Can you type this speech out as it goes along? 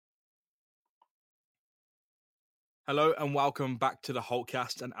Hello and welcome back to the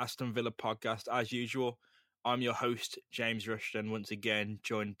Holtcast and Aston Villa podcast. As usual, I'm your host, James Rushton, once again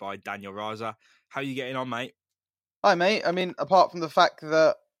joined by Daniel Raza. How are you getting on, mate? Hi, mate. I mean, apart from the fact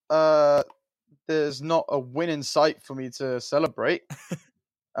that there's not a win in sight for me to celebrate,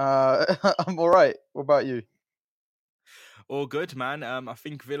 I'm all right. What about you? All good, man. I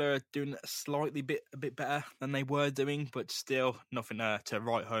think Villa are doing a bit better than they were doing, but still nothing to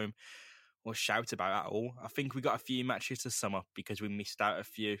write home or shout about at all. I think we got a few matches to sum up because we missed out a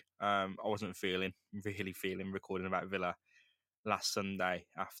few. I wasn't really feeling recording about Villa last Sunday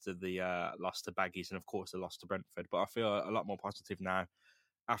after the loss to Baggies and of course the loss to Brentford, but I feel a lot more positive now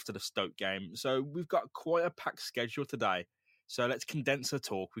after the Stoke game. So we've got quite a packed schedule today. So let's condense the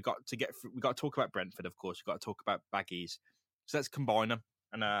talk. We got to talk about Brentford, of course. We've got to talk about Baggies. So let's combine them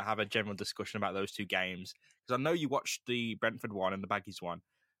and have a general discussion about those two games. Because I know you watched the Brentford one and the Baggies one,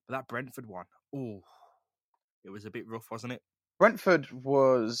 but that Brentford one, it was a bit rough, wasn't it? Brentford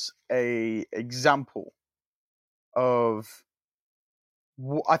was a example of,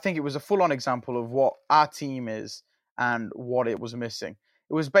 I think it was a full-on example of what our team is and what it was missing.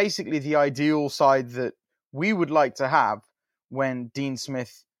 It was basically the ideal side that we would like to have when Dean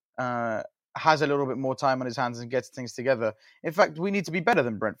Smith has a little bit more time on his hands and gets things together. In fact, we need to be better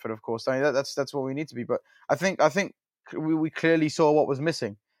than Brentford, of course. I mean, that's what we need to be. But I think we clearly saw what was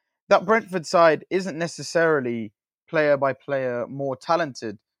missing. That Brentford side isn't necessarily player by player more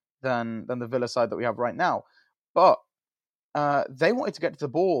talented than the Villa side that we have right now, but they wanted to get to the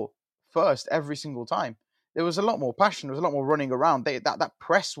ball first every single time. There was a lot more passion. There was a lot more running around. That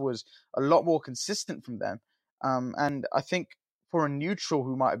press was a lot more consistent from them. And I think for a neutral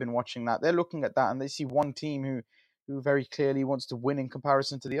who might have been watching that, they're looking at that and they see one team who very clearly wants to win in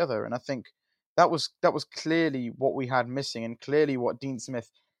comparison to the other. And I think that was clearly what we had missing and clearly what Dean Smith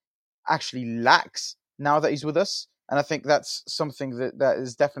actually lacks now that he's with us. And I think that's something that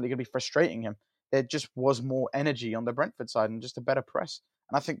is definitely going to be frustrating him. There just was more energy on the Brentford side and just a better press.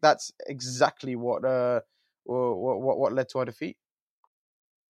 And I think that's exactly what led to our defeat.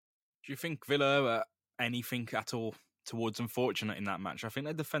 Do you think Villa were anything at all towards unfortunate in that match? I think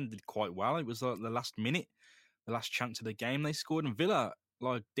they defended quite well. It was like the last minute, the last chance of the game they scored. And Villa,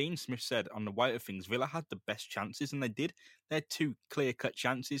 like Dean Smith said on the weight of things, Villa had the best chances, and they did. They had two clear-cut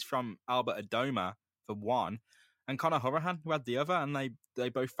chances from Albert Adoma for one, and Conor Hourihane, who had the other, and they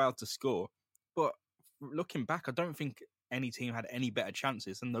both failed to score. But looking back, I don't think any team had any better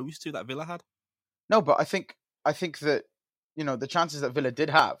chances than those two that Villa had. No, but I think that, the chances that Villa did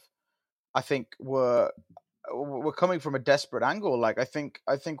have, I think were coming from a desperate angle. Like I think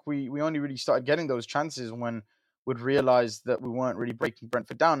we only really started getting those chances when we'd realised that we weren't really breaking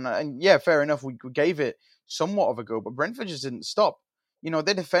Brentford down. And yeah, fair enough, we gave it somewhat of a go, but Brentford just didn't stop.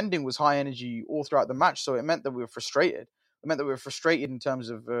 Their defending was high energy all throughout the match, so it meant that we were frustrated. It meant that we were frustrated in terms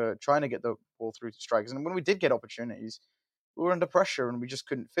of trying to get the ball through to strikers. And when we did get opportunities, we were under pressure and we just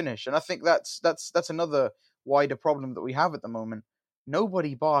couldn't finish. And I think that's another wider problem that we have at the moment.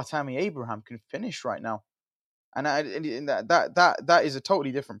 Nobody bar Tammy Abraham can finish right now. And that is a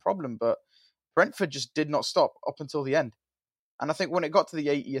totally different problem. But Brentford just did not stop up until the end. And I think when it got to the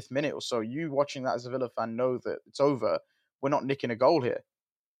 80th minute or so, you watching that as a Villa fan know that it's over. We're not nicking a goal here.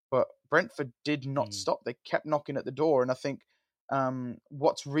 But Brentford did not stop. They kept knocking at the door. And I think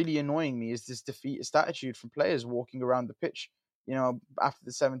what's really annoying me is this defeatist attitude from players walking around the pitch, after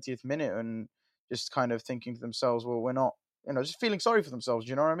the 70th minute and just kind of thinking to themselves, well, we're not, just feeling sorry for themselves. Do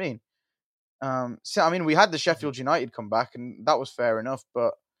you know what I mean? We had the Sheffield United come back, and that was fair enough.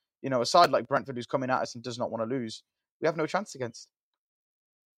 But, a side like Brentford who's coming at us and does not want to lose, we have no chance against.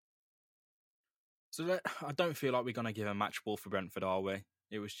 So I don't feel like we're going to give a match ball for Brentford, are we?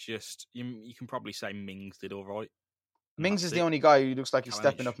 It was just, you can probably say Mings did all right. Mings is the only guy who looks like he's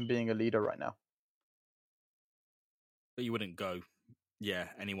stepping up and being a leader right now. But you wouldn't go,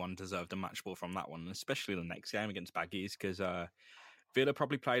 anyone deserved a match ball from that one, especially the next game against Baggies, because Villa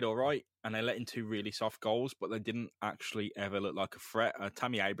probably played all right, and they let in two really soft goals, but they didn't actually ever look like a threat.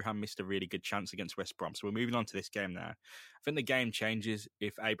 Tammy Abraham missed a really good chance against West Brom, so we're moving on to this game now. I think the game changes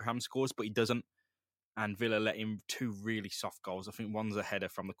if Abraham scores, but he doesn't, and Villa let in two really soft goals. I think one's a header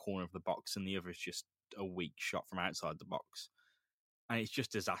from the corner of the box, and the other is just a weak shot from outside the box. And it's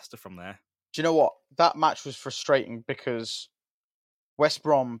just disaster from there. Do you know what? That match was frustrating because West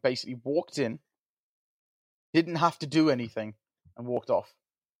Brom basically walked in, didn't have to do anything, and walked off.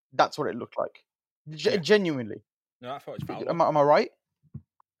 That's what it looked like. Genuinely. No, I thought it felt like. Am I right?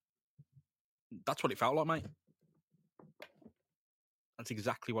 That's what it felt like, mate. That's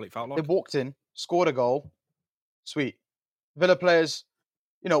exactly what it felt like. They walked in, scored a goal. Sweet. Villa players,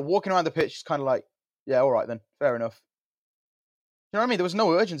 walking around the pitch, kind of like, Yeah, all right then, fair enough. You know what I mean? There was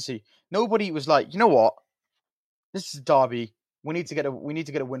no urgency. Nobody was like, you know what? This is Derby. We need to get a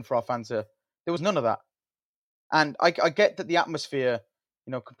win for our fans here. There was none of that. And I get that the atmosphere,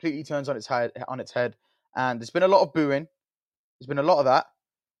 completely turns on its head. And there's been a lot of booing. There's been a lot of that.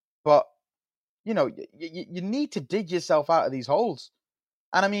 But you need to dig yourself out of these holes.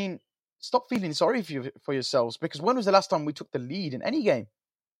 And I mean, stop feeling sorry for yourselves, because when was the last time we took the lead in any game?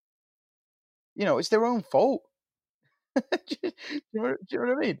 It's their own fault. Do you know what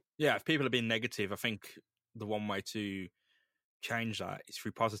I mean? Yeah, if people are being negative, I think the one way to change that is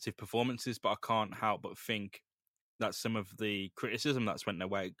through positive performances. But I can't help but think that some of the criticism that's went their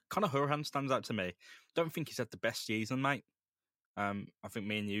way, Conor Hourihane stands out to me. Don't think he's had the best season, mate. I think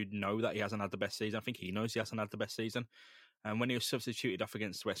me and you know that he hasn't had the best season. I think he knows he hasn't had the best season. And when he was substituted off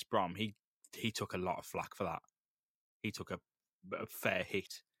against West Brom, he took a lot of flack for that. He took a fair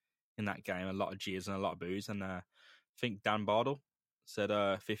hit in that game, a lot of jeers and a lot of boos. And I think Dan Bardell said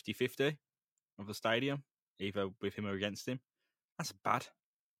 50-50 of the stadium, either with him or against him. That's bad.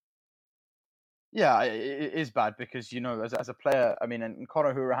 Yeah, it is bad because, as a player, I mean, and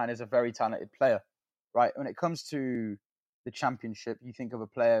Conor Hourihane is a very talented player, right? When it comes to the championship, you think of a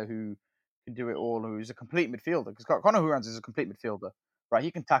player who can do it all, who's a complete midfielder, because Conor Hourihane is a complete midfielder, right?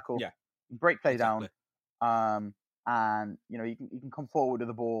 He can tackle, Yeah, break play exactly. down, and he can come forward with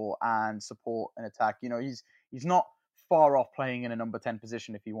the ball and support an attack. He's not far off playing in a number 10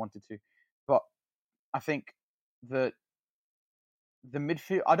 position if he wanted to, but I think that the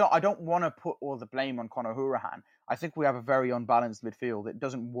midfield. I don't want to put all the blame on Conor Hourihane. I think we have a very unbalanced midfield. It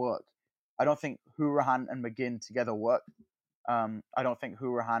doesn't work. I don't think Hourihane and McGinn together work. I don't think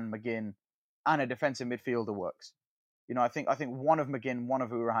Hourihane, McGinn, and a defensive midfielder works. I think one of McGinn, one of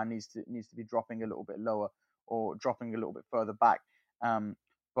Hourihane needs to be dropping a little bit lower or dropping a little bit further back.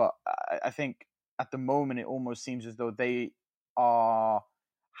 But I think at the moment it almost seems as though they are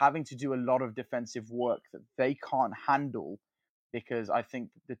having to do a lot of defensive work that they can't handle, because I think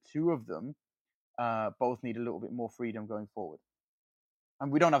the two of them both need a little bit more freedom going forward. And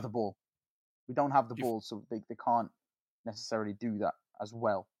we don't have the ball. We don't have the Do you, ball, so they can't necessarily do that as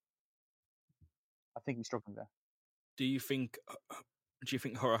well. I think he's struggling there. do you think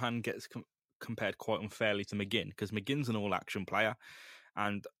Hourihane gets compared quite unfairly to McGinn? Because McGinn's an all-action player,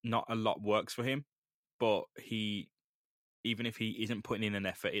 and not a lot works for him. But even if he isn't putting in an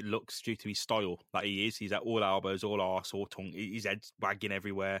effort, it looks due to his style that he is. He's at all elbows, all arse, all tongue. His head's wagging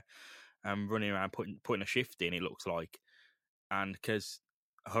everywhere, running around putting a shift in. It looks like, and because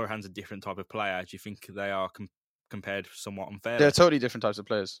Hourihane's a different type of player, do you think they are compared somewhat They're unfairly? totally different types of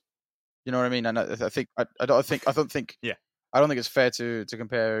players. You know what I mean? And I think Yeah. I don't think it's fair to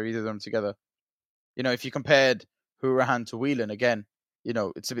compare either of them together. If you compared Hourihane to Whelan again,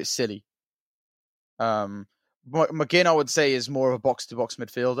 it's a bit silly. McGinn, I would say, is more of a box-to-box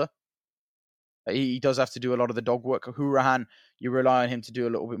midfielder. He does have to do a lot of the dog work. Hourihane, you rely on him to do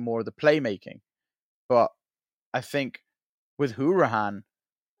a little bit more of the playmaking. But I think with Hourihane,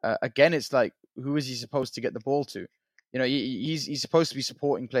 again, it's like, who is he supposed to get the ball to? He's supposed to be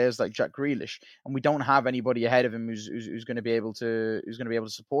supporting players like Jack Grealish, and we don't have anybody ahead of him who's going to be able to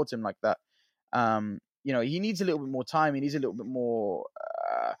support him like that. He needs a little bit more time. He needs a little bit more.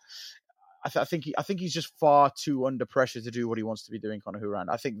 I think he's just far too under pressure to do what he wants to be doing, Conor Hourihane.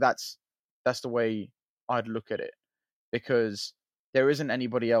 I think that's the way I'd look at it, because there isn't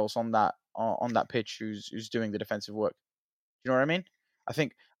anybody else on that pitch who's doing the defensive work. Do you know what I mean? I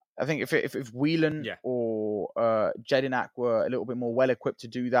think if Whelan Yeah. or Jedinak were a little bit more well equipped to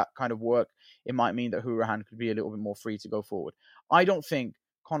do that kind of work, it might mean that Hourihane could be a little bit more free to go forward. I don't think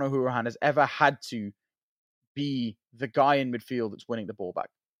Conor Hourihane has ever had to be the guy in midfield that's winning the ball back,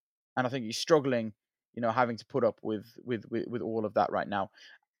 and I think he's struggling, having to put up with all of that right now.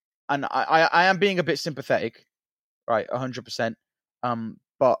 And I am being a bit sympathetic, right, 100%.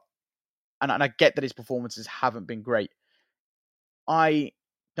 But and I get that his performances haven't been great. I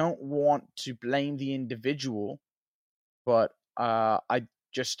don't want to blame the individual, but I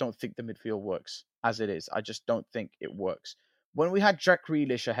just don't think the midfield works as it is. I just don't think it works. When we had Jack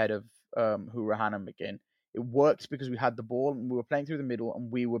Grealish ahead of Hourihane and McGinn, it worked because we had the ball and we were playing through the middle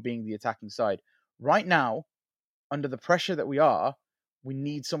and we were being the attacking side. Right now, under the pressure that we are, we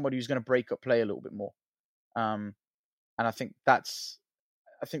need somebody who's going to break up play a little bit more. And I think that's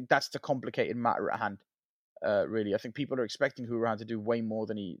the complicated matter at hand. Really, I think people are expecting Hourihane to do way more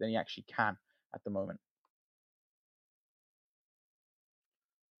than he actually can at the moment.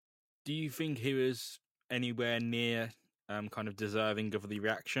 Do you think he was anywhere near kind of deserving of the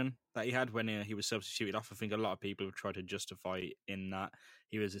reaction that he had when he was substituted off. I think a lot of people have tried to justify it in that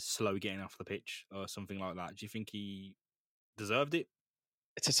he was slow getting off the pitch or something like that. Do you think he deserved it?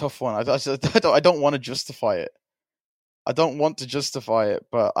 It's a tough one. I don't want to justify it. I don't want to justify it,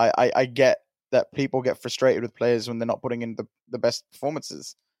 but I get that people get frustrated with players when they're not putting in the best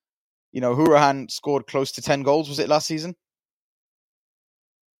performances. You know, Hurahan scored close to 10 goals, was it last season?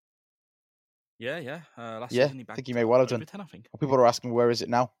 Yeah. Last Yeah, season he I think bagged he may well have over done. 10, I think. People are asking, where is it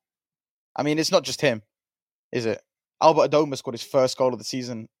now? I mean, it's not just him, is it? Albert Adoma scored his first goal of the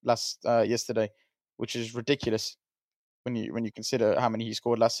season yesterday, which is ridiculous when you consider how many he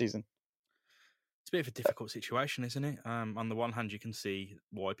scored last season. It's a bit of a difficult situation, isn't it? On the one hand, you can see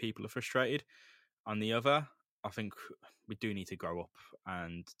why people are frustrated. On the other, I think we do need to grow up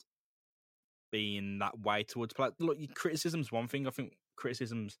and be in that way towards play. Look, criticism's one thing. I think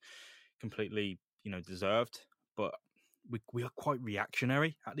criticism's completely, deserved, but we are quite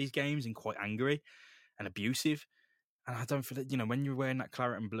reactionary at these games and quite angry and abusive. And I don't feel that, when you're wearing that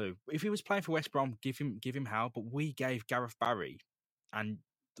claret and blue, if he was playing for West Brom, give him hell. But we gave Gareth Barry, and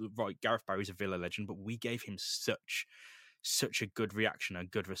right, Gareth Barry's a Villa legend, but we gave him such a good reaction, a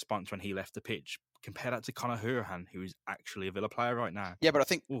good response when he left the pitch. Compare that to Conor Hourihane, who is actually a Villa player right now. Yeah, but I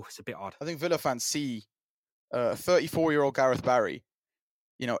think it's a bit odd. I think Villa fans see 34-year-old Gareth Barry,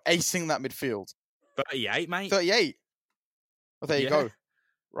 acing that midfield. 38, mate. 38. Well, there you go.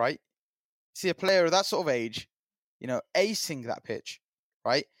 Right? See a player of that sort of age, acing that pitch,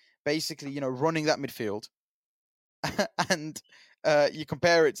 right? Basically, running that midfield. And you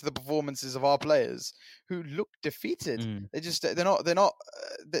compare it to the performances of our players who look defeated. They're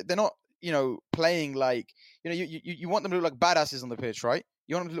not playing like, you want them to look like badasses on the pitch, right?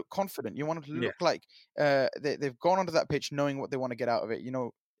 You want them to look confident. You want them to look like they've gone onto that pitch knowing what they want to get out of it,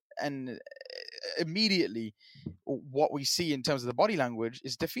 and immediately what we see in terms of the body language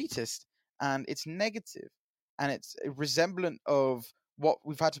is defeatist, and it's negative, and it's resemblant of what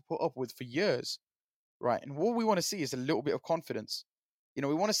we've had to put up with for years. Right, and what we want to see is a little bit of confidence. We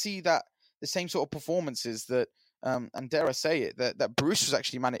want to see that the same sort of performances that, and dare I say it, that Bruce was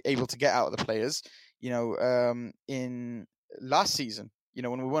actually able to get out of the players, in last season.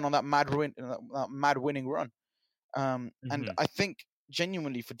 When we went on that mad winning run. And I think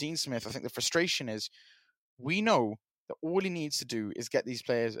genuinely for Dean Smith, I think the frustration is we know that all he needs to do is get these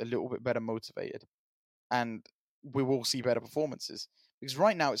players a little bit better motivated, and we will see better performances. Because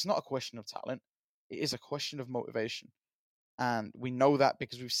right now, it's not a question of talent. It is a question of motivation. And we know that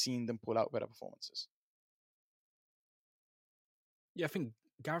because we've seen them pull out better performances. Yeah, I think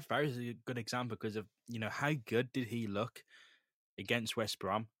Gareth Barry is a good example because of, how good did he look against West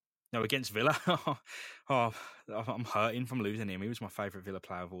Brom? No, against Villa. Oh, I'm hurting from losing him. He was my favourite Villa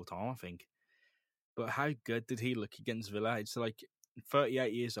player of all time, I think. But how good did he look against Villa? It's like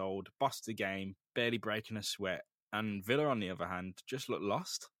 38 years old, bossed the game, barely breaking a sweat. And Villa, on the other hand, just looked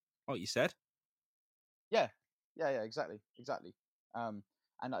lost, like you said. Yeah, exactly. And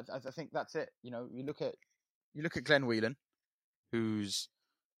I think that's it. You look at Glenn Whelan, who's,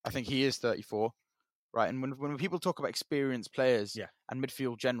 I think he is 34, right? And when people talk about experienced players and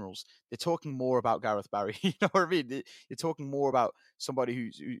midfield generals, they're talking more about Gareth Barry. You know what I mean? You're talking more about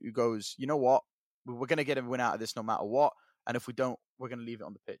somebody who goes, you know what, we're going to get a win out of this no matter what, and if we don't, we're going to leave it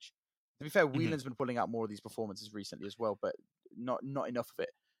on the pitch. To be fair, Whelan's been pulling out more of these performances recently as well, but not enough of it.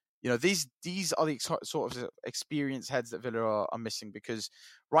 These are the sort of experienced heads that Villa are missing, because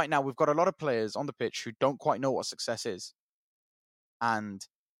right now we've got a lot of players on the pitch who don't quite know what success is, and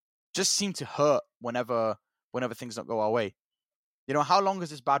just seem to hurt whenever things don't go our way. How long has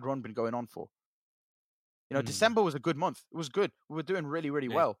this bad run been going on for? December was a good month. It was good. We were doing really, really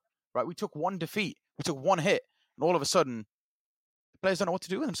well, right? We took one defeat, we took one hit, and all of a sudden, the players don't know what to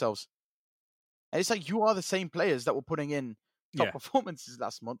do with themselves. And it's like, you are the same players that were putting in top performances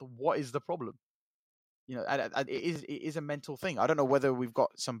last month. What is the problem? It is a mental thing. I don't know whether we've got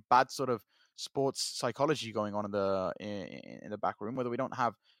some bad sort of sports psychology going on in the back room, whether we don't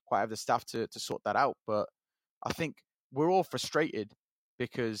quite have the staff to sort that out. But I think we're all frustrated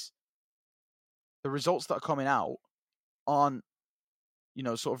because the results that are coming out aren't,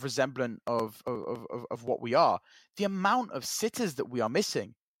 sort of resemblant of what we are. The amount of sitters that we are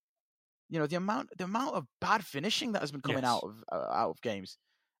missing, the amount of bad finishing that has been coming out of games,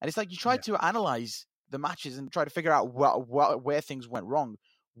 and it's like you try to analyze the matches and try to figure out where things went wrong,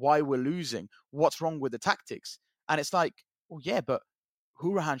 why we're losing, what's wrong with the tactics, and it's like, well, yeah, but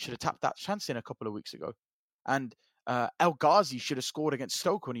Hourihane should have tapped that chance in a couple of weeks ago, and El Ghazi should have scored against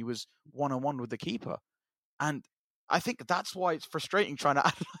Stoke when he was 1-on-1 with the keeper, and I think that's why it's frustrating trying to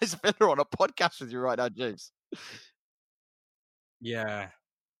analyze Villa on a podcast with you right now, James. Yeah,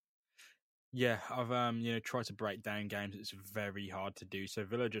 yeah. I've tried to break down games. It's very hard to do. So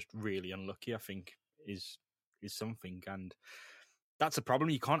Villa just really unlucky. I think is something, and that's a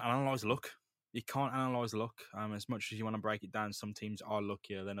problem. You can't analyze luck. You can't analyze luck. As much as you want to break it down, some teams are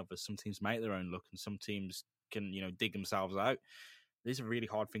luckier than others. Some teams make their own luck, and some teams can dig themselves out. These are really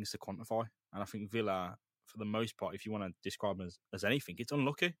hard things to quantify, and I think Villa, for the most part, if you want to describe them as anything, it's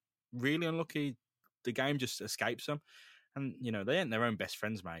unlucky. Really unlucky. The game just escapes them. And, they ain't their own best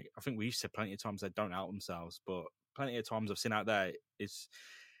friends, mate. I think we've said plenty of times they don't help themselves, but plenty of times I've seen out there is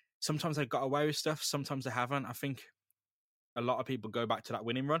sometimes they've got away with stuff, sometimes they haven't. I think a lot of people go back to that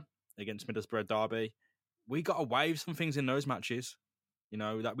winning run against Middlesbrough Derby. We got away with some things in those matches,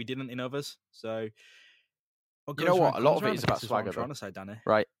 that we didn't in others. So what You know goes what? around A lot comes of it around, is I about guess is what I'm swagger, trying though, to say, Danny.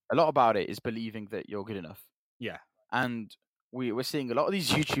 right? A lot about it is believing that you're good enough. Yeah. And we're seeing a lot of these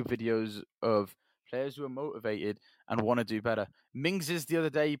YouTube videos of players who are motivated and want to do better. Mings's the other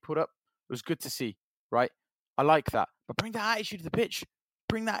day he put up, it was good to see, right? I like that. But bring that attitude to the pitch.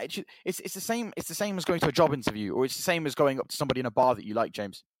 Bring that attitude. It's the same as going to a job interview, or it's the same as going up to somebody in a bar that you like,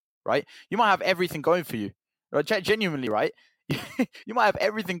 James. Right? You might have everything going for you. Right? Genuinely, right? You might have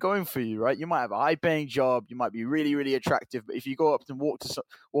everything going for you, right? You might have a high-paying job. You might be really, really attractive. But if you go up and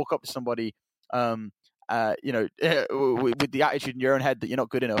walk up to somebody, with the attitude in your own head that you're not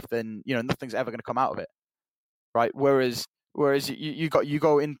good enough, then nothing's ever going to come out of it, right? Whereas you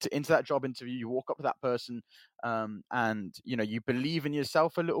go into that job interview, you walk up to that person, and you believe in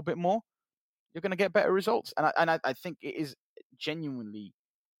yourself a little bit more, you're going to get better results. And I think it is genuinely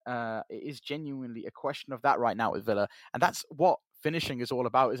a question of that right now with Villa, and that's what finishing is all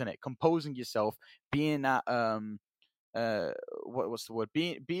about, isn't it? Composing yourself, being at what's the word?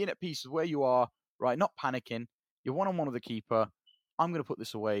 Being at peace with where you are, right? Not panicking. You're one-on-one with the keeper. I'm going to put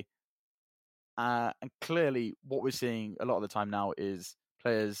this away. And clearly, what we're seeing a lot of the time now is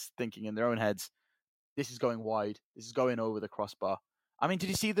players thinking in their own heads, "This is going wide. This is going over the crossbar." I mean, did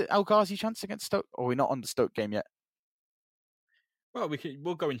you see the El Ghazi chance against Stoke? Or we're not on the Stoke game yet? Well,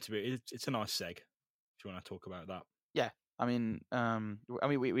 we'll go into it. It's a nice seg if you want to talk about that. Yeah, I mean,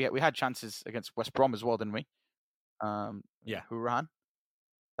 we had chances against West Brom as well, didn't we? Yeah. Hurahan.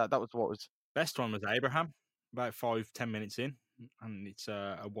 That was what was. Best one was Abraham, about 5-10 minutes in, and it's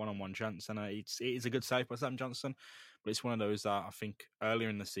a one-on-one chance, and it is a good save by Sam Johnson, but it's one of those that I think earlier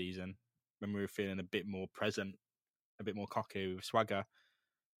in the season, when we were feeling a bit more present, a bit more cocky with swagger,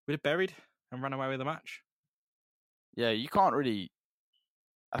 we'd have buried and run away with the match. Yeah, you can't really.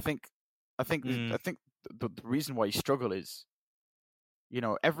 I think the reason why you struggle is,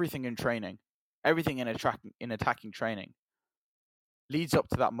 everything in training, everything in attacking training leads up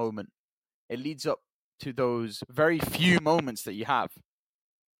to that moment. It leads up to those very few moments that you have.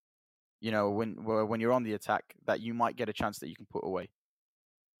 When you're on the attack, that you might get a chance that you can put away.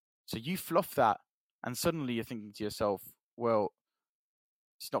 So you fluff that, and suddenly you're thinking to yourself, "Well,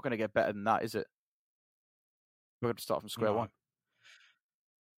 it's not going to get better than that, is it? We're going to start from square one."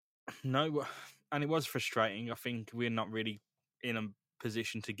 No, and it was frustrating. I think we're not really in a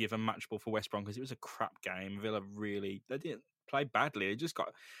position to give a match ball for West Brom because it was a crap game. Villa they didn't play badly. They just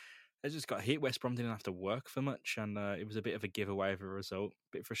got hit. West Brom didn't have to work for much, and it was a bit of a giveaway of a result.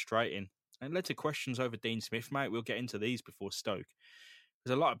 A bit frustrating. And it led to questions over Dean Smith, mate. We'll get into these before Stoke.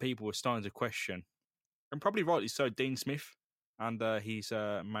 Because a lot of people were starting to question, and probably rightly so, Dean Smith and his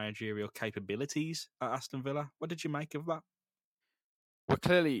managerial capabilities at Aston Villa. What did you make of that? We're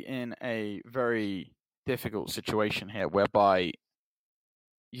clearly in a very difficult situation here, whereby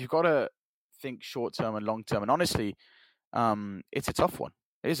you've got to think short term and long term. And honestly, it's a tough one.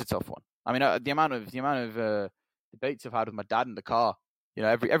 It is a tough one. I mean, the amount of debates I've had with my dad in the car.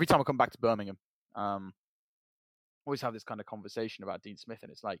 Every time I come back to Birmingham, always have this kind of conversation about Dean Smith,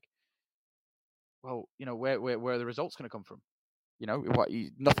 and it's like, well, where are the results going to come from?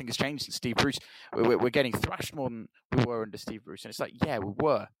 Nothing has changed since Steve Bruce. We're getting thrashed more than we were under Steve Bruce, and it's like, yeah, we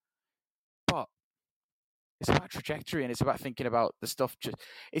were, but it's about trajectory, and it's about thinking about the stuff.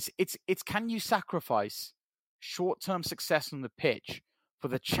 It's can you sacrifice short-term success on the pitch for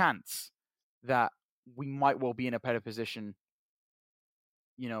the chance that we might well be in a better position,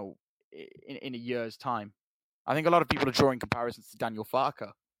 in a year's time? I think a lot of people are drawing comparisons to Daniel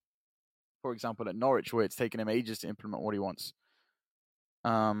Farker, for example, at Norwich, where it's taken him ages to implement what he wants.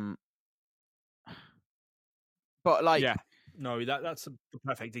 But yeah, no, that's the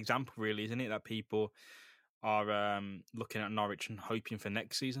perfect example, really, isn't it? That people are looking at Norwich and hoping for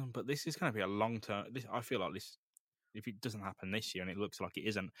next season, but this is going to be a long term. I feel like this, if it doesn't happen this year, and it looks like it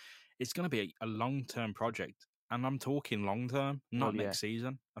isn't, it's going to be a long term project. And I'm talking long term, not next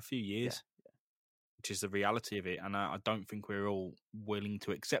season, a few years. which is the reality of it. And I don't think we're all willing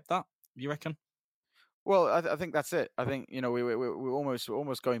to accept that. You reckon? Well, I think that's it. I think we're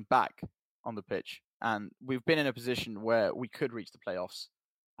almost going back on the pitch, and we've been in a position where we could reach the playoffs,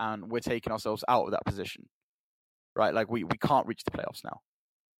 and we're taking ourselves out of that position, right? Like we can't reach the playoffs now,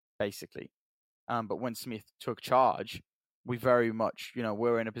 basically. But when Smith took charge, we very much,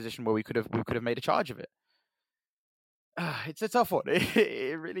 we're in a position where we could have made a charge of it. It's a tough one.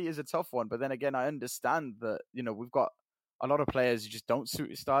 It really is a tough one. But then again, I understand that we've got a lot of players who just don't suit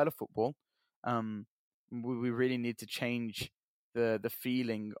his style of football. We really need to change the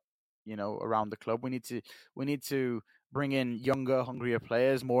feeling, around the club. We need to bring in younger, hungrier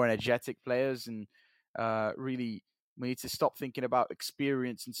players, more energetic players, and really we need to stop thinking about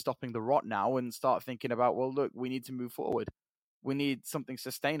experience and stopping the rot now, and start thinking about, well, look, we need to move forward. We need something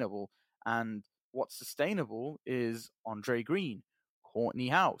sustainable, and what's sustainable is Andre Green, Courtney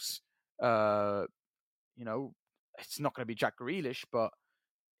House. It's not going to be Jack Grealish, but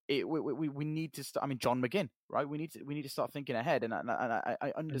we need to start. I mean, John McGinn, right? We need to start thinking ahead, and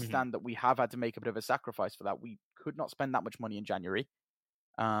I understand that we have had to make a bit of a sacrifice for that. We could not spend that much money in January,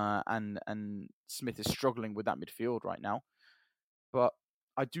 and Smith is struggling with that midfield right now. But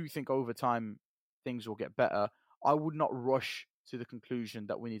I do think over time things will get better. I would not rush to the conclusion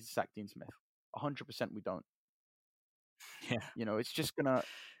that we need to sack Dean Smith. 100% we don't. Yeah. It's just gonna.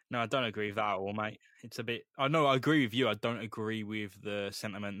 No, I don't agree with that at all, mate. It's a bit. I know I agree with you. I don't agree with the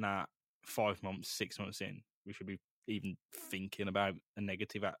sentiment that 5 months, 6 months in, we should be even thinking about a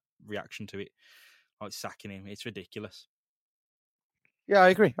negative reaction to it, like sacking him. It's ridiculous. Yeah, I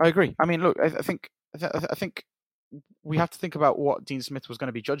agree. I mean, look, I think we have to think about what Dean Smith was going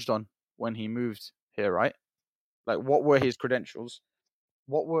to be judged on when he moved here, right? Like, what were his credentials?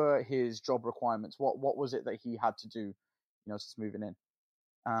 What were his job requirements? What was it that he had to do, since moving in?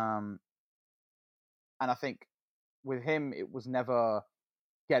 And I think with him, it was never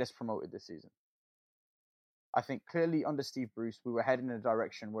get us promoted this season. I think clearly under Steve Bruce, we were heading in a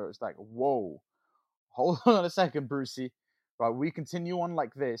direction where it was like, whoa, hold on a second, Brucey. Right, we continue on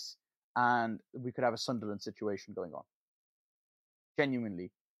like this, and we could have a Sunderland situation going on.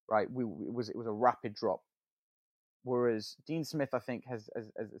 Genuinely, right? It was a rapid drop. Whereas Dean Smith, I think, has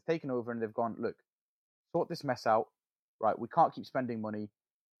taken over, and they've gone, look, sort this mess out. Right, we can't keep spending money.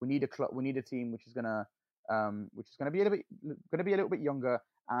 We need a club. We need a team which is gonna be a little bit younger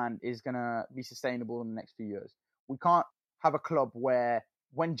and is gonna be sustainable in the next few years. We can't have a club where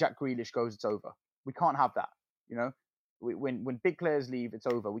when Jack Grealish goes, it's over. We can't have that. When big players leave, it's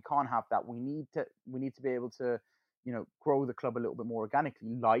over. We can't have that. We need to be able to, grow the club a little bit more organically,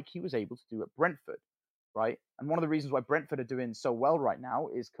 like he was able to do at Brentford, right? And one of the reasons why Brentford are doing so well right now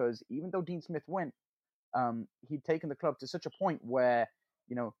is because even though Dean Smith went, he'd taken the club to such a point where,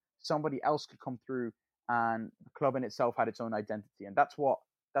 somebody else could come through, and the club in itself had its own identity, and that's what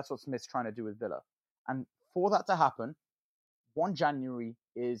Smith's trying to do with Villa. And for that to happen, 1 January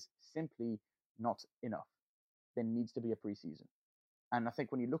is simply not enough. There needs to be a preseason. And I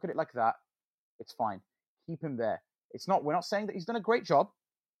think when you look at it like that, it's fine. Keep him there. We're not saying that he's done a great job,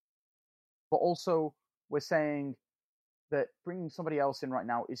 but also we're saying that bringing somebody else in right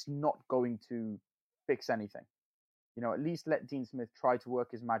now is not going to fix anything. At least let Dean Smith try to work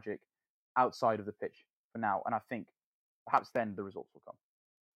his magic outside of the pitch for now. And I think perhaps then the results will come.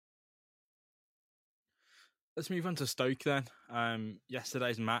 Let's move on to Stoke then.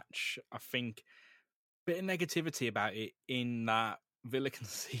 Yesterday's match, I think, bit of negativity about it in that Villa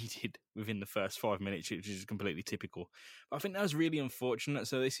conceded within the first 5 minutes, which is completely typical. But I think that was really unfortunate.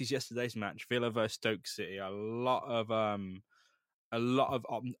 So this is yesterday's match, Villa versus Stoke City. A lot of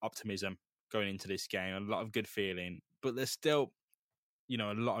optimism going into this game, a lot of good feeling, but there's still,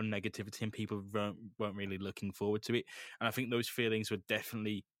 a lot of negativity and people weren't really looking forward to it. And I think those feelings were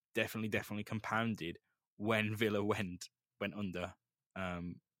definitely compounded when Villa went under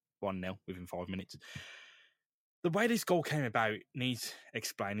 1-0 within 5 minutes. The way this goal came about needs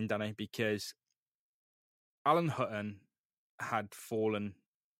explaining, Danny, because Alan Hutton had fallen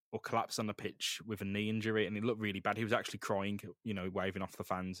or collapsed on the pitch with a knee injury, and it looked really bad. He was actually crying, waving off the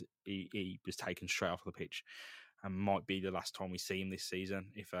fans. He was taken straight off the pitch, and might be the last time we see him this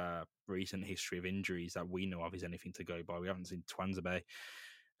season if a recent history of injuries that we know of is anything to go by. We haven't seen Twanzebe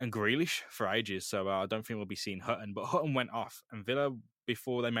and Grealish for ages, so I don't think we'll be seeing Hutton. But Hutton went off, and Villa,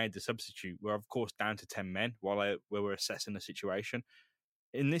 before they made the substitute, were of course down to 10 men while we were assessing the situation.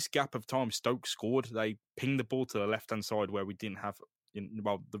 In this gap of time, Stoke scored. They pinged the ball to the left-hand side where we didn't have,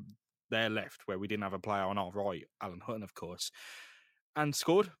 their left where we didn't have a player on our right, Alan Hutton, of course, and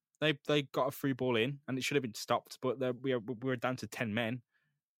scored. They got a free ball in, and it should have been stopped, but we were down to 10 men.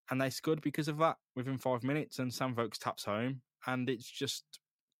 and they scored because of that within 5 minutes. And Sam Vokes taps home, and it's just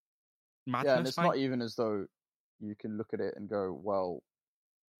madness, Yeah, and it's mate. not even as though you can look at it and go, well,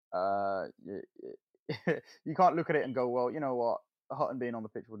 you can't look at it and go, well, you know what, Hutton being on the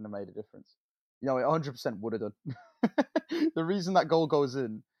pitch wouldn't have made a difference. You know, it 100% would have done. The reason that goal goes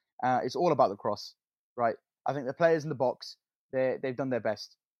in, it's all about the cross, right? I think the players in the box, they've done their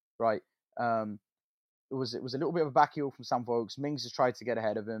best, right? It was a little bit of a back heel from Sam Vokes. Mings has tried to get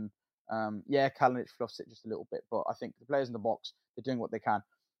ahead of him. Kalinic fluffs it just a little bit, but I think the players in the box, they're doing what they can.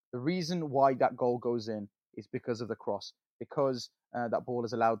 The reason why that goal goes in is because of the cross, because that ball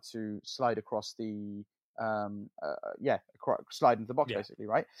is allowed to slide across the slide into the box, basically,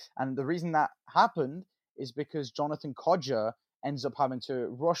 right? And the reason that happened is because Jonathan Codger ends up having to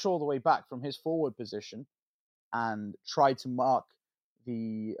rush all the way back from his forward position and try to mark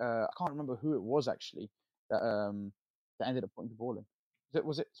the I can't remember who it was actually that ended up putting the ball in.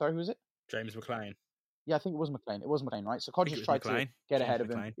 Sorry, who was it? James McLean. Yeah, I think it was McLean. It was McLean, right? So Codger's tried to get James ahead of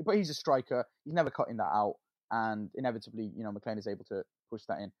him, but he's a striker. He's never cutting that out, and inevitably, McLean is able to push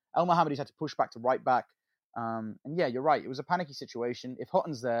that in. El Mohammadi's had to push back to right back, and yeah, you're right. It was a panicky situation. If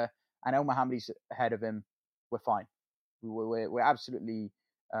Hutton's there and El Mohammadi's ahead of him, we're fine. We're absolutely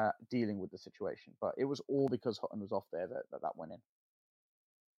dealing with the situation, but it was all because Hutton was off there that went in.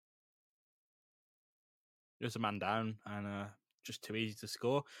 It was a man down and just too easy to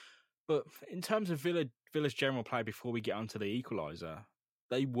score. But in terms of Villa's general play before we get onto the equaliser,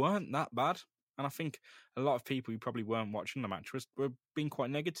 they weren't that bad. And I think a lot of people who probably weren't watching the match were being quite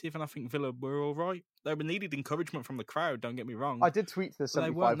negative, and I think Villa were all right. They were needed encouragement from the crowd, don't get me wrong. I did tweet the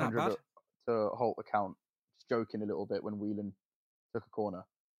 7,500 to Holt account, just joking a little bit when Whelan took a corner.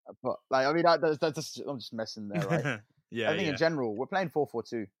 But, that's I'm just messing there, right? I think in general, we're playing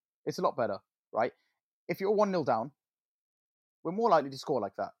 4-4-2. It's a lot better, right? If you're 1-0 down, we're more likely to score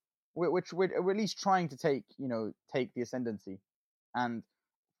like that. We're at least trying to take the ascendancy. And,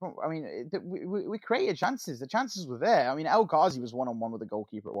 I mean, we created chances. The chances were there. I mean, El Ghazi was one-on-one with the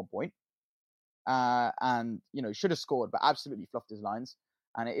goalkeeper at one point. And, should have scored, but absolutely fluffed his lines.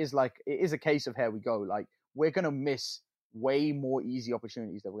 And it is a case of here we go. Like, we're going to miss way more easy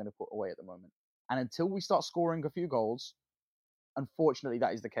opportunities that we're going to put away at the moment. And until we start scoring a few goals, unfortunately,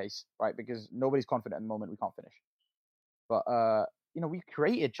 that is the case, right? Because nobody's confident at the moment we can't finish. But, we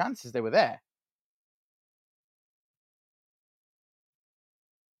created chances. They were there.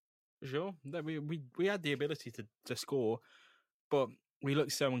 For sure. We had the ability to score, but we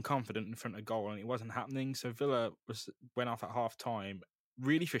looked so unconfident in front of goal and it wasn't happening. So Villa went off at half time,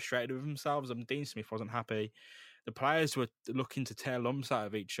 really frustrated with themselves. And Dean Smith wasn't happy. The players were looking to tear lumps out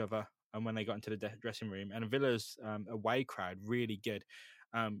of each other, and when they got into the dressing room, and Villa's away crowd really good,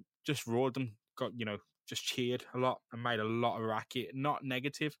 just roared them, just cheered a lot and made a lot of racket. Not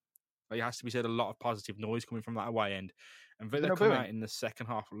negative, but it has to be said, a lot of positive noise coming from that away end. And Villa come out in the second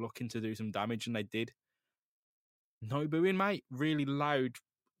half looking to do some damage, and they did. No booing, mate. Really loud,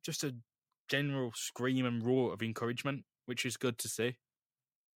 just a general scream and roar of encouragement, which is good to see.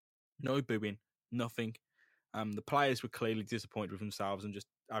 No booing, nothing. The players were clearly disappointed with themselves and just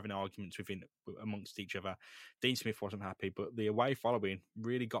having arguments amongst each other. Dean Smith wasn't happy, but the away following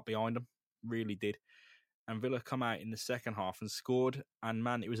really got behind them, really did. And Villa come out in the second half and scored. And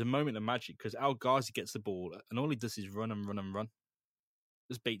man, it was a moment of magic because El Ghazi gets the ball and all he does is run and run and run.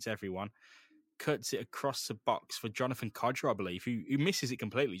 Just beats everyone. Cuts it across the box for Jonathan Codger, I believe, who misses it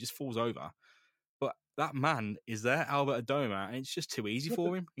completely, just falls over. But that man is there, Albert Adoma, and it's just too easy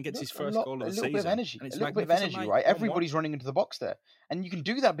for him and gets his first goal of the season. A little bit of energy, right? Everybody's running into the box there. And you can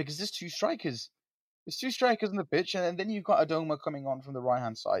do that because there's two strikers. There's two strikers on the pitch, and then you've got Adoma coming on from the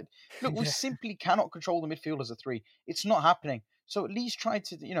right-hand side. Look, we simply cannot control the midfield as a three. It's not happening. So at least try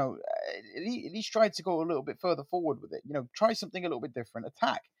to, at least try to go a little bit further forward with it. Try something a little bit different.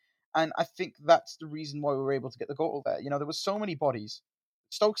 Attack. And I think that's the reason why we were able to get the goal there. There was so many bodies.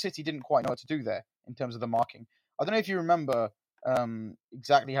 Stoke City didn't quite know what to do there in terms of the marking. I don't know if you remember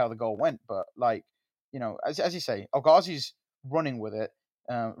exactly how the goal went, but as you say, El Ghazi's running with it,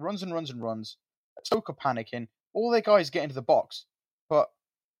 runs and runs and runs. Stoke are panicking. All their guys get into the box, but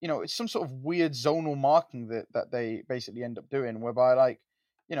it's some sort of weird zonal marking that they basically end up doing, whereby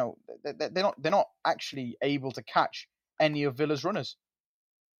they're not actually able to catch any of Villa's runners.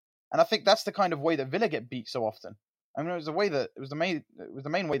 And I think that's the kind of way that Villa get beat so often. I mean, it was the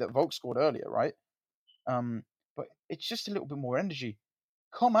main way that Vokes scored earlier, right? But it's just a little bit more energy.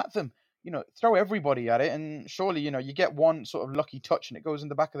 Come at them, throw everybody at it, and surely you get one sort of lucky touch and it goes in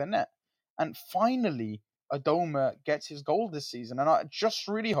the back of the net. And finally, Adoma gets his goal this season, and I just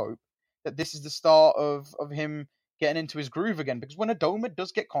really hope that this is the start of him getting into his groove again. Because when Adoma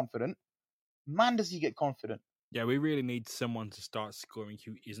does get confident, man, does he get confident. Yeah, we really need someone to start scoring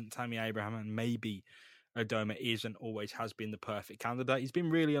who isn't Tammy Abraham, and maybe Adoma is and always has been the perfect candidate. He's been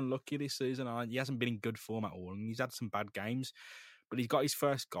really unlucky this season. He hasn't been in good form at all, and he's had some bad games. But he's got his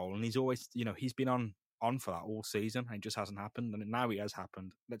first goal, and he's always, he's been on for that all season, and it just hasn't happened. And now it has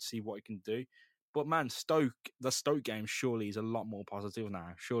happened. Let's see what he can do. But man, the Stoke game surely is a lot more positive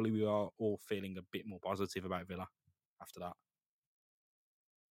now. Surely we are all feeling a bit more positive about Villa after that.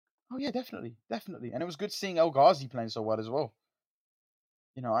 Oh yeah, definitely, definitely. And it was good seeing El Ghazi playing so well as well.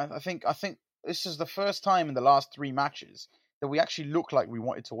 I think this is the first time in the last 3 matches that we actually look like we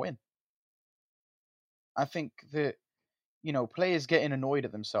wanted to win. I think that players getting annoyed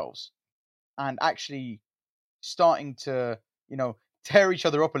at themselves and actually starting to tear each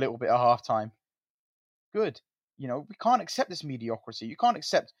other up a little bit at halftime. Good. We can't accept this mediocrity. You can't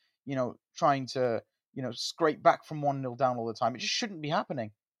accept trying to scrape back from 1-0 down all the time. It just shouldn't be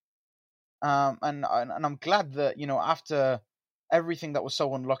happening. And I'm glad that after everything that was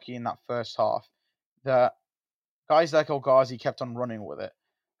so unlucky in that first half, that guys like El Ghazi kept on running with it.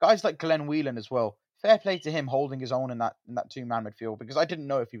 Guys like Glenn Whelan as well. Fair play to him holding his own in that 2-man midfield, because I didn't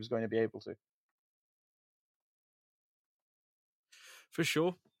know if he was going to be able to. For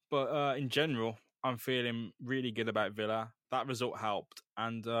sure, but in general, I'm feeling really good about Villa. That result helped,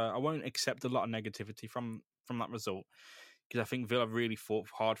 and I won't accept a lot of negativity from that result, because I think Villa really fought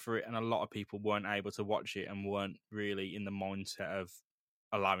hard for it, and a lot of people weren't able to watch it and weren't really in the mindset of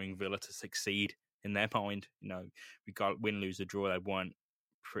allowing Villa to succeed in their mind. We got win, lose, or draw. They weren't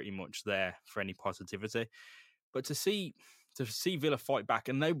pretty much there for any positivity. But to see Villa fight back,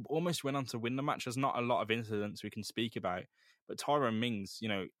 and they almost went on to win the match. There's not a lot of incidents we can speak about, but Tyrone Mings,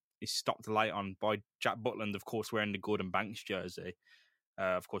 is stopped late on by Jack Butland, of course, wearing the Gordon Banks jersey.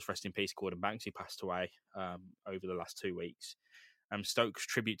 Of course, rest in peace, Gordon Banks. He passed away over the last 2 weeks. Stoke's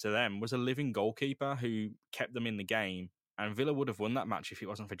tribute to them was a living goalkeeper who kept them in the game, and Villa would have won that match if it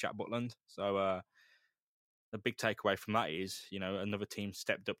wasn't for Jack Butland. So the big takeaway from that is, another team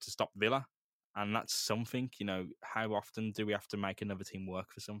stepped up to stop Villa, and that's something. How often do we have to make another team work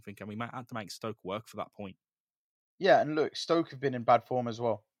for something? And we might have to make Stoke work for that point. Yeah, and look, Stoke have been in bad form as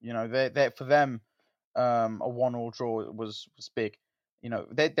well. They for them, a 1-1 draw was big.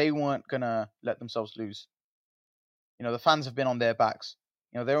 They weren't gonna let themselves lose. The fans have been on their backs.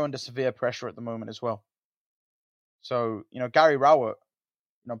 They're under severe pressure at the moment as well. So Gary Rowett,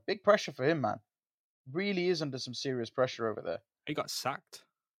 big pressure for him, man. Really is under some serious pressure over there. He got sacked.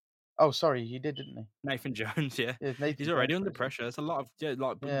 Oh, sorry, he did, didn't he? Nathan Jones, yeah. Nathan He's already Jones, under pressure. There's a lot of,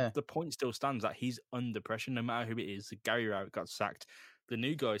 Yeah. the point still stands that he's under pressure no matter who it is. Gary Rowett got sacked. The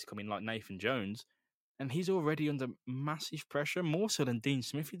new guys come in like Nathan Jones, and he's already under massive pressure, more so than Dean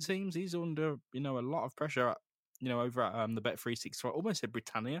Smith, it seems. He's under, a lot of pressure, over at the Bet365, almost said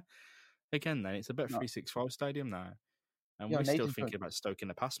Britannia. Again, then, it's a Bet365 stadium now. And we're still thinking about Stoke in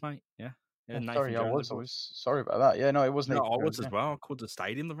the past, mate. Yeah. Yeah, Nathan sorry, Jones, I was sorry about that. Yeah, no, it was No, Nathan I Jones, was as well. I called the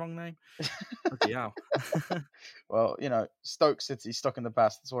stadium the wrong name. Bloody hell. Well, Stoke City stuck in the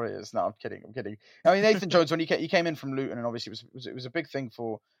past. That's what it is. No, I'm kidding. I mean, Nathan Jones, when he came in from Luton, and obviously it was a big thing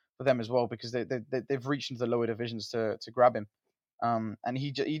for them as well, because they've reached into the lower divisions to grab him. And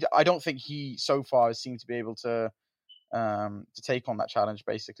I don't think he so far seemed to be able to take on that challenge.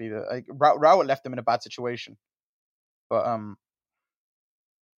 Basically, Rowett left them in a bad situation. But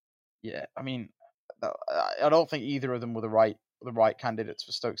yeah, I mean, I don't think either of them were the right candidates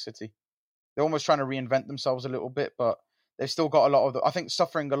for Stoke City. They're almost trying to reinvent themselves a little bit, but they've still got a lot of I think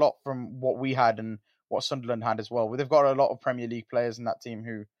suffering a lot from what we had and what Sunderland had as well. They've got a lot of Premier League players in that team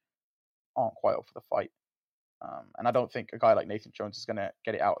who aren't quite up for the fight. And I don't think a guy like Nathan Jones is going to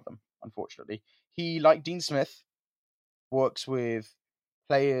get it out of them, unfortunately. He, like Dean Smith, works with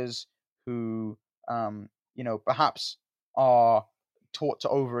players who, perhaps are taught to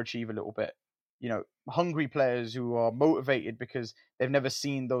overachieve a little bit. Hungry players who are motivated because they've never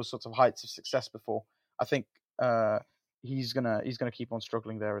seen those sorts of heights of success before. I think he's gonna keep on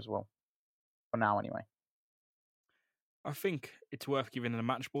struggling there as well, for now anyway. I think it's worth giving a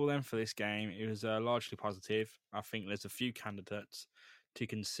match ball then for this game. It was largely positive. I think there's a few candidates to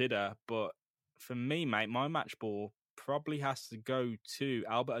consider, but for me, mate, my match ball probably has to go to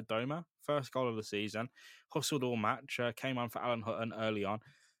Albert Adoma. First goal of the season, hustled all match, came on for Alan Hutton early on,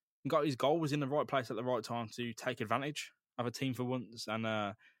 and got his goal, was in the right place at the right time to take advantage of a team for once, and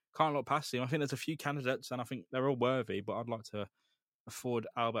can't look past him. I think there's a few candidates, and I think they're all worthy, but I'd like to afford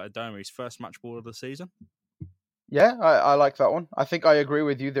Albert Adoma his first match ball of the season. Yeah, I like that one. I think I agree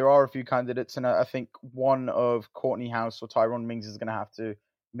with you. There are a few candidates, and I think one of Courtney House or Tyrone Mings is going to have to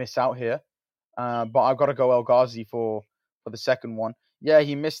miss out here. But I've got to go El Ghazi for the second one. Yeah,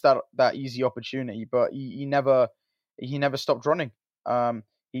 he missed that easy opportunity, but he never stopped running. Um,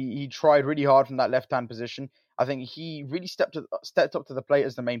 he tried really hard from that left hand position. I think he really stepped up to the plate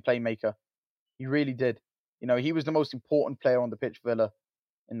as the main playmaker. He really did. He was the most important player on the pitch for Villa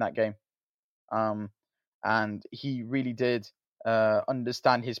in that game. Um, and he really did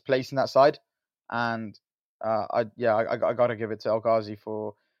understand his place in that side. And I got to give it to El Ghazi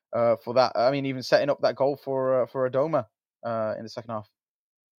for that. I mean, even setting up that goal for Adoma in the second half.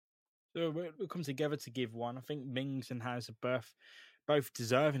 So we'll come together to give one. I think Mings and House are both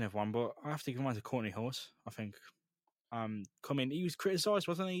deserving of one, but I have to give one to Courtney Horse. I think he was criticised,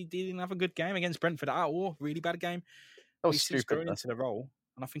 wasn't he? He didn't have a good game against Brentford at all. Really bad game. That But was he's since stupid, grown though. into the role,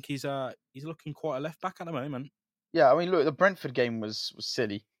 and I think he's looking quite a left back at the moment. Yeah, I mean, look, the Brentford game was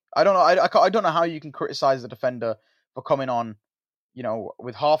silly. I don't know. I don't know how you can criticize the defender for coming on,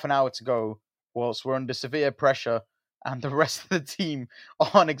 with half an hour to go, whilst we're under severe pressure, and the rest of the team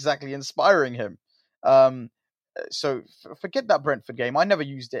aren't exactly inspiring him. So forget that Brentford game. I never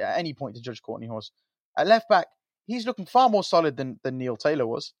used it at any point to judge Courtney Horse. At left back, he's looking far more solid than Neil Taylor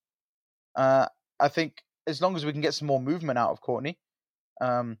was. I think as long as we can get some more movement out of Courtney,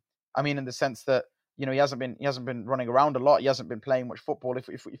 I mean, in the sense that he hasn't been running around a lot. He hasn't been playing much football.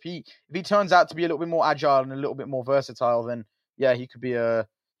 If he turns out to be a little bit more agile and a little bit more versatile, then yeah, he could be a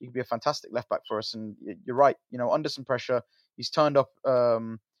fantastic left back for us. And you're right. Under some pressure, he's turned up.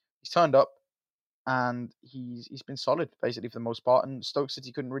 And he's been solid basically for the most part. And Stoke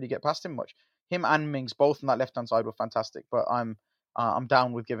City couldn't really get past him much. Him and Mings both on that left hand side were fantastic. But I'm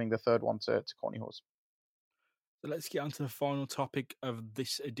down with giving the third one to Courtney Horse. So let's get on to the final topic of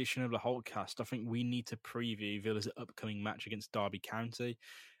this edition of the Holtcast. I think we need to preview Villa's upcoming match against Derby County.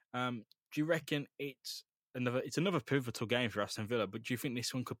 Do you reckon it's another pivotal game for Aston Villa, but do you think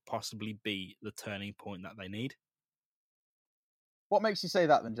this one could possibly be the turning point that they need? What makes you say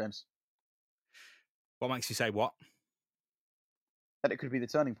that then, James? What makes you say what? That it could be the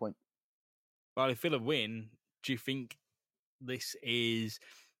turning point. Well, if Villa win, do you think this is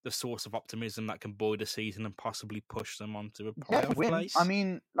the source of optimism that can buoy the season and possibly push them onto a playoff place? I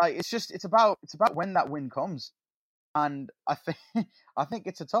mean, like it's about when that win comes, and I think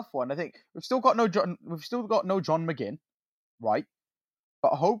it's a tough one. I think we've still got no John McGinn, right?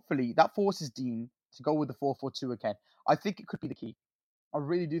 But hopefully that forces Dean to go with the 4-4-2 again. I think it could be the key. I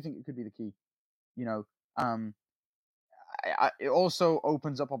really do think it could be the key. It also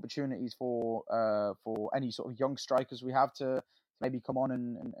opens up opportunities for any sort of young strikers we have to maybe come on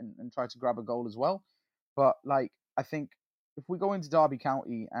and try to grab a goal as well. But I think if we go into Derby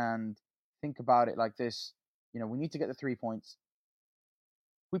County and think about it like this, we need to get the 3 points.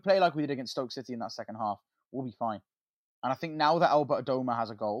 If we play like we did against Stoke City in that second half, we'll be fine. And I think now that Albert Adoma has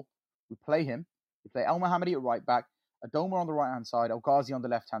a goal, we play him. We play El Mohammadi at right back, Adoma on the right hand side, El Ghazi on the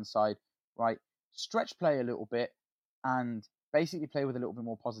left hand side, right? Stretch play a little bit and basically play with a little bit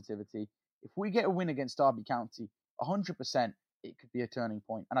more positivity. If we get a win against Derby County, 100%, it could be a turning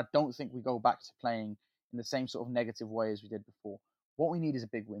point. And I don't think we go back to playing in the same sort of negative way as we did before. What we need is a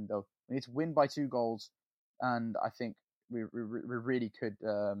big win, though. We need to win by 2 goals, and I think we really could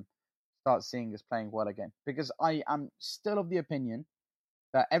start seeing us playing well again. Because I am still of the opinion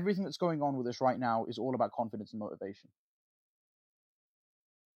that everything that's going on with us right now is all about confidence and motivation.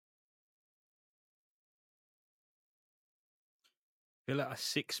 Villa are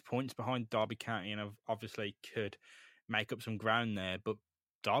 6 points behind Derby County and obviously could make up some ground there. But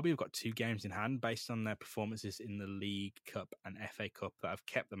Derby have got 2 games in hand based on their performances in the League Cup and FA Cup that have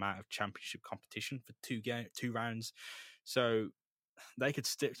kept them out of Championship competition for 2 rounds. So they could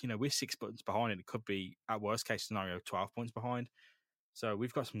stick, we're 6 points behind, and it could be, at worst case scenario, 12 points behind. So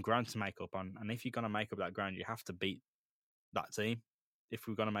we've got some ground to make up on. And if you're going to make up that ground, you have to beat that team. If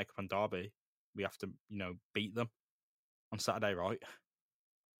we're going to make up on Derby, we have to, beat them on Saturday, right?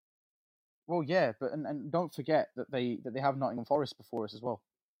 Well, yeah, but and don't forget that they have Nottingham Forest before us as well.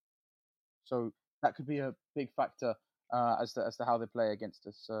 So that could be a big factor as to how they play against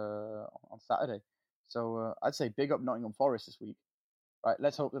us on Saturday. So I'd say big up Nottingham Forest this week. Right,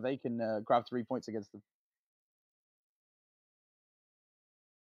 let's hope that they can grab 3 points against them.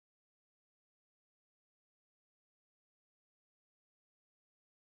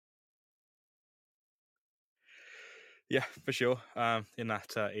 Yeah, for sure. In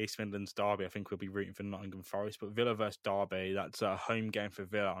that East Midlands derby, I think we'll be rooting for Nottingham Forest. But Villa versus Derby, that's a home game for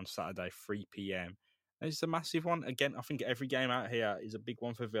Villa on Saturday, 3 p.m. It's a massive one. Again, I think every game out here is a big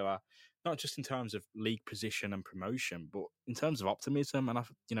one for Villa, not just in terms of league position and promotion, but in terms of optimism. And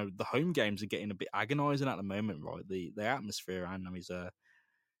the home games are getting a bit agonising at the moment, right? The atmosphere around them is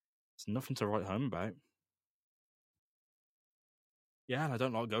It's nothing to write home about. Yeah, and I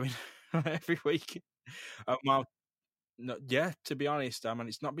don't like going every week. Well, no, yeah, to be honest, I mean,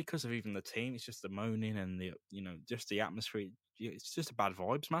 it's not because of even the team. It's just the moaning and just the atmosphere. It's just a bad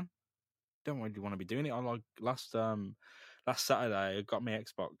vibes, man. Don't really want to be doing it. I like last Saturday, I got my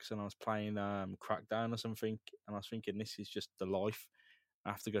Xbox and I was playing Crackdown or something, and I was thinking this is just the life.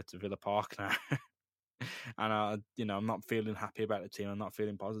 I have to go to Villa Park now, and I'm not feeling happy about the team. I'm not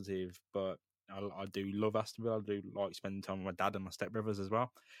feeling positive, but I do love Aston Villa. I do like spending time with my dad and my stepbrothers as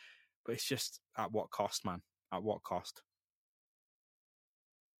well. But it's just at what cost, man? At what cost?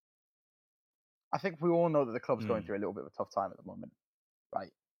 I think we all know that the club's going through a little bit of a tough time at the moment,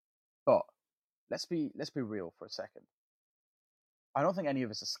 right? But let's be real for a second. I don't think any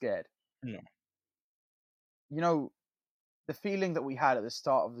of us are scared. No. You know, the feeling that we had at the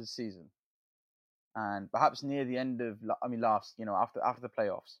start of the season, and perhaps near the end of, after the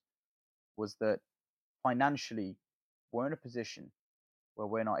playoffs, was that financially we're in a position where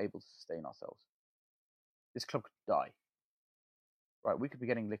we're not able to sustain ourselves. This club could die, right? We could be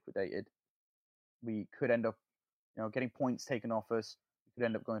getting liquidated. We could end up, getting points taken off us. We could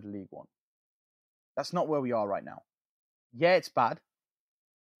end up going to League One. That's not where we are right now. Yeah, it's bad,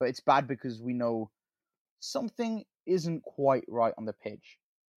 but it's bad because we know something isn't quite right on the pitch.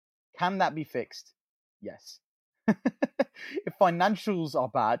 Can that be fixed? Yes. If financials are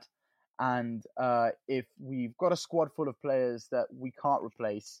bad and if we've got a squad full of players that we can't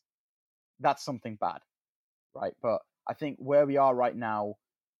replace, that's something bad, right? But I think where we are right now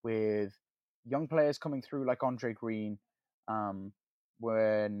with young players coming through like Andre Green,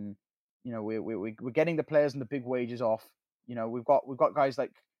 when we're getting the players and the big wages off. We've got guys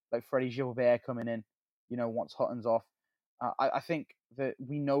like Freddie Gilbert coming in. Once Hutton's off, I think that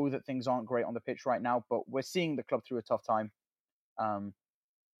we know that things aren't great on the pitch right now, but we're seeing the club through a tough time.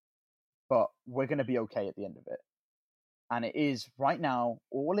 But we're going to be okay at the end of it. And it is right now,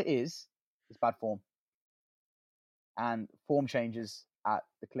 all it is bad form. And form changes at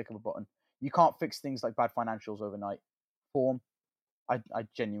the click of a button. You can't fix things like bad financials overnight. Form, I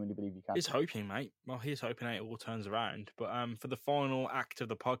genuinely believe you can. He's hoping, mate. Well, he's hoping it all turns around. But for the final act of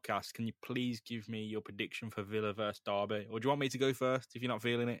the podcast, can you please give me your prediction for Villa versus Derby? Or do you want me to go first if you're not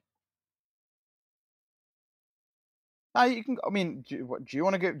feeling it? You can. I mean, do you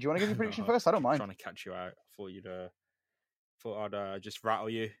want to give your prediction first? I don't mind. I'm trying to catch you out for you to. Thought I'd just rattle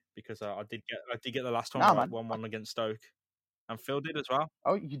you because I did get the last one right, 1-1 against Stoke, and Phil did as well.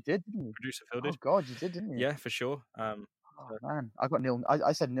 Oh, you did, didn't you? Producer Phil did. Oh God, you did, didn't you? Yeah, for sure. Oh man, I got 0.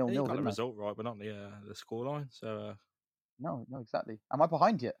 I said 0-0. You got the result right, but not the scoreline. So no, exactly. Am I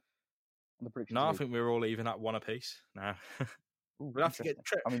behind yet on the prediction? No, I think we're all even at one apiece now. Ooh, we'll have to get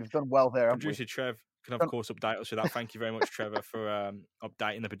Trev. I mean, we've done well there. Producer Trev can of course update us with that. Thank you very much, Trevor, for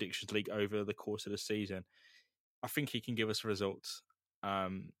updating the predictions league over the course of the season. I think he can give us results. I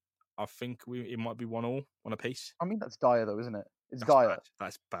think it might be 1-1 apiece. I mean, that's dire though, isn't it? It's dire. Bad.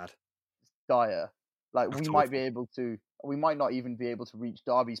 That's bad. It's dire. Like that's we might awful. Be able to. We might not even be able to reach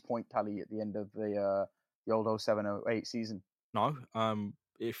Derby's point tally at the end of the old 07-08 season. No.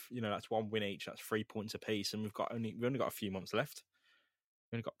 If that's one win each, that's 3 points apiece, and we've only got a few months left.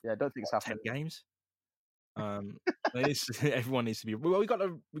 We only got I don't think it's happening. 10 games. Everyone needs to be. Well, we got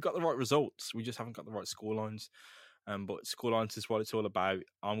the right results. We just haven't got the right scorelines. But scorelines is what it's all about.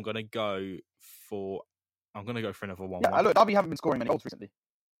 I'm gonna go for another 1-1. Yeah, look, Derby haven't been scoring many goals recently.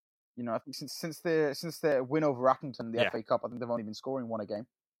 I think since their win over Accrington in the FA Cup, I think they've only been scoring one a game.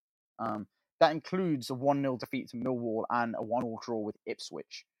 That includes a 1-0 defeat to Millwall and a 1-1 draw with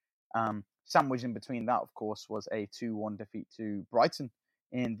Ipswich. Sandwiched in between that, of course, was a 2-1 defeat to Brighton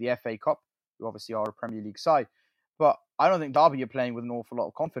in the FA Cup, who obviously are a Premier League side. But I don't think Derby are playing with an awful lot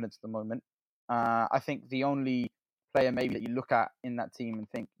of confidence at the moment. I think the only player maybe that you look at in that team and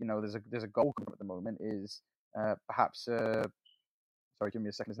think, there's a goal at the moment is perhaps... sorry, give me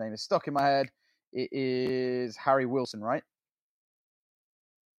a second. His name is stuck in my head. It is Harry Wilson, right?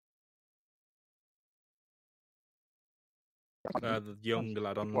 The young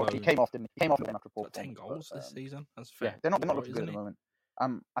lad on loan. He came off, didn't he? He came off after 4 10 goals this season. That's fair. Yeah, they're not looking good at the moment.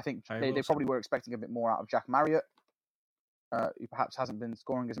 I think they probably were expecting a bit more out of Jack Marriott, who perhaps hasn't been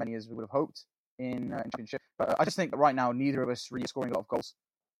scoring as many as we would have hoped in Championship. But I just think that right now neither of us really are scoring a lot of goals.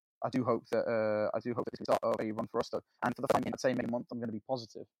 I do hope that this will start a run for us though. And for the final, I'd say maybe a month, I'm going to be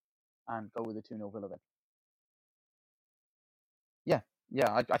positive and go with the 2-0 Villa then.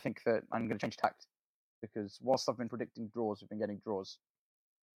 Yeah, I think that I'm going to change tact because whilst I've been predicting draws, we've been getting draws.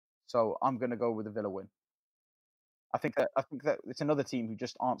 So I'm going to go with the Villa win. I think that it's another team who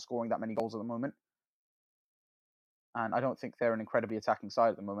just aren't scoring that many goals at the moment. And I don't think they're an incredibly attacking side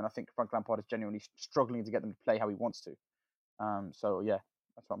at the moment. I think Frank Lampard is genuinely struggling to get them to play how he wants to. So yeah,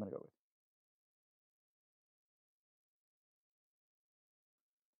 that's what I'm going to go with.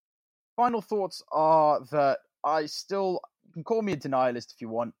 Final thoughts are that you can call me a denialist if you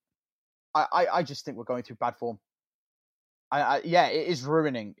want. I just think we're going through bad form. Yeah, it is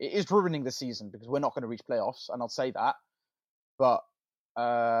ruining the season because we're not going to reach playoffs, and I'll say that. But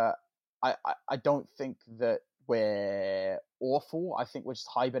I don't think that we're awful. I think we're just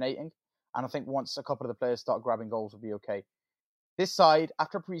hibernating, and I think once a couple of the players start grabbing goals, we'll be okay. This side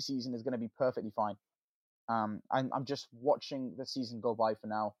after preseason is going to be perfectly fine. I'm just watching the season go by for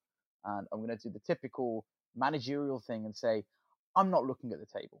now, and I'm going to do the typical managerial thing and say I'm not looking at the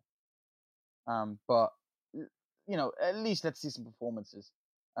table. But at least let's see some performances,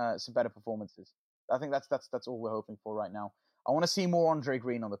 some better performances. I think that's all we're hoping for right now. I want to see more Andre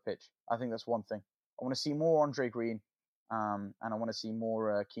Green on the pitch. I think that's one thing. I want to see more Andre Green, and I want to see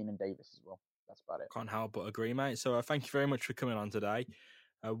more Keenan Davis as well. That's about it. Can't help but agree, mate. So thank you very much for coming on today.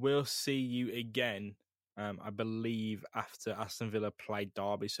 We'll see you again, I believe, after Aston Villa play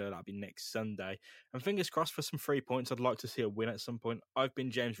Derby, so that'll be next Sunday. And fingers crossed for some 3 points. I'd like to see a win at some point. I've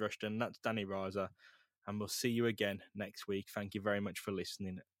been James Rushton, that's Danny Raza, and we'll see you again next week. Thank you very much for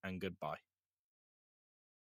listening, and goodbye.